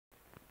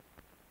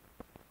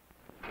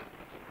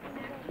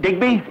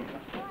Digby?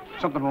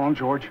 Something wrong,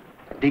 George?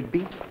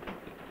 Digby,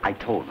 I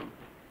told him,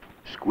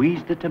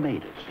 squeeze the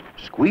tomatoes,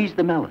 squeeze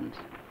the melons,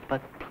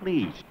 but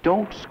please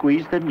don't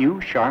squeeze the new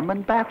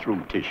Charmin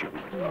bathroom tissue.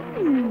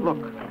 Look,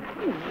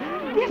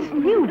 This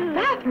new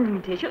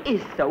bathroom tissue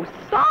is so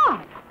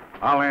soft.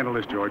 I'll handle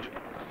this, George.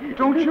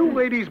 Don't you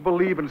ladies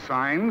believe in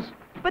signs?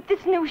 But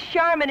this new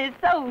Charmin is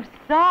so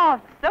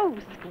soft, so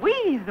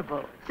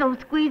squeezable. So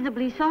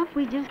squeezably soft,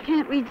 we just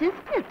can't resist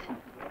it.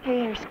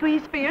 Here,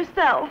 squeeze for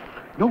yourself.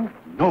 No,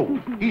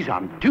 he's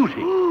on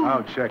duty.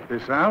 I'll check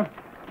this out.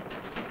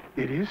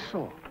 It is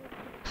soft.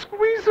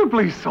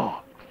 Squeezably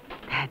soft.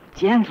 That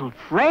gentle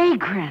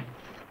fragrance.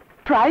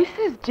 Price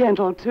is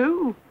gentle,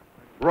 too.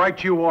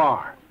 Right you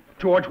are.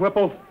 George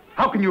Whipple,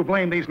 how can you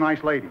blame these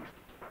nice ladies?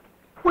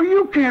 Well,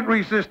 you can't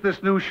resist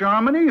this new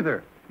Charmin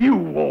either,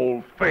 you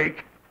old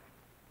fake.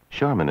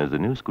 Charmin is the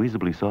new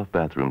squeezably soft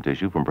bathroom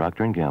tissue from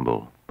Procter &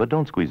 Gamble. But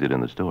don't squeeze it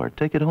in the store.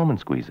 Take it home and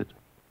squeeze it.